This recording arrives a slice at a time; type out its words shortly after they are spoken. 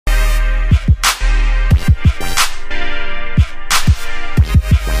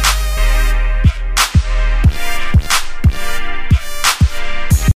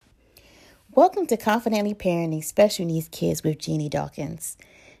to Confidently Parenting Special Needs Kids with Jeannie Dawkins.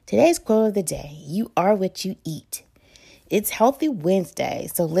 Today's quote of the day: you are what you eat. It's Healthy Wednesday,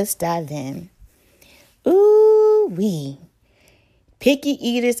 so let's dive in. Ooh-wee. Picky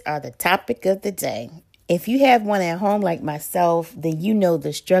eaters are the topic of the day. If you have one at home like myself, then you know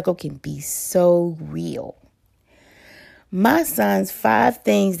the struggle can be so real. My son's 5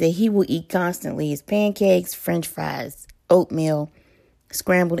 things that he will eat constantly is pancakes, french fries, oatmeal,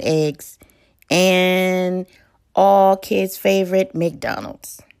 scrambled eggs, and all kids' favorite,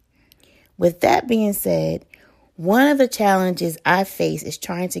 McDonald's. With that being said, one of the challenges I face is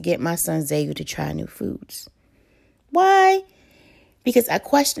trying to get my son Zayu to try new foods. Why? Because I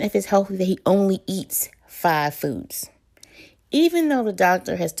question if it's healthy that he only eats 5 foods. Even though the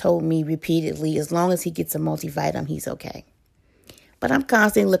doctor has told me repeatedly, as long as he gets a multivitamin, he's okay. But I'm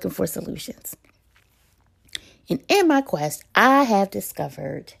constantly looking for solutions. And in my quest, I have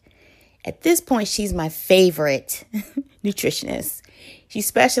discovered, at this point, she's my favorite nutritionist. She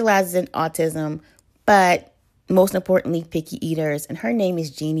specializes in autism, but most importantly, picky eaters. And her name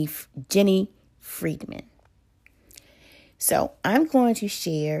is Jenny Friedman. So I'm going to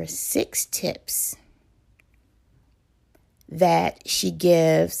share 6 tips that she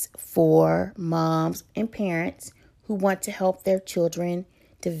gives for moms and parents who want to help their children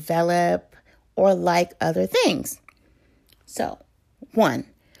develop or like other things. So, 1,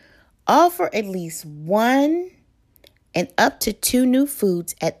 offer at least 1 and up to 2 new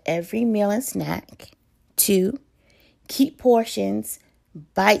foods at every meal and snack. 2, keep portions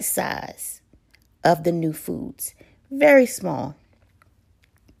bite size of the new foods, very small.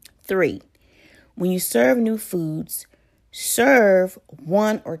 3, when you serve new foods, serve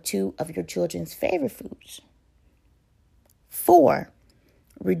 1 or 2 of your children's favorite foods. 4,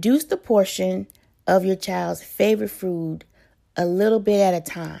 reduce the portion of your child's favorite food a little bit at a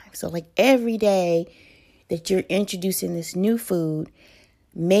time. So like every day that you're introducing this new food,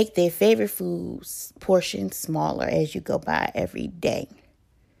 make their favorite food's portion smaller as you go by every day.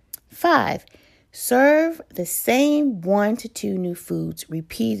 5, serve the same 1 to 2 new foods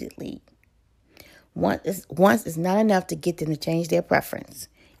repeatedly. Once is not enough to get them to change their preference.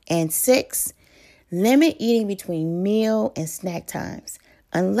 And 6, limit eating between meal and snack times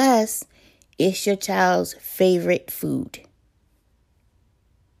unless it's your child's favorite food.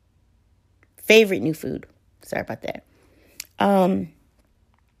 Favorite new food. Sorry about that.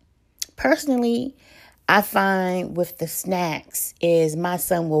 Personally, I find with the snacks is my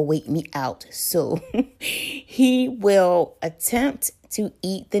son will wait me out. So he will attempt to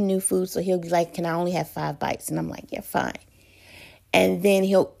eat the new food. So he'll be like, can I only have 5 bites? And I'm like, yeah, fine. And then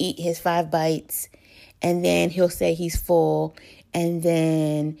he'll eat his 5 bites. And then he'll say he's full. And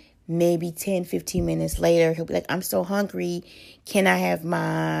then maybe 10, 15 minutes later, he'll be like, I'm so hungry. Can I have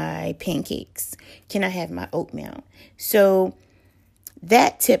my pancakes? Can I have my oatmeal? So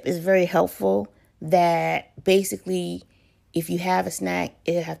that tip is very helpful, that basically if you have a snack,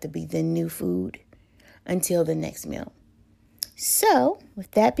 it'll have to be the new food until the next meal. So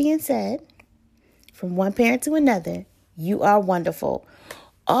with that being said, from one parent to another, you are wonderful.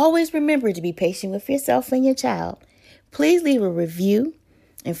 Always remember to be patient with yourself and your child. Please leave a review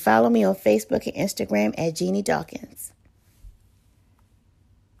and follow me on Facebook and Instagram at Jeannie Dawkins.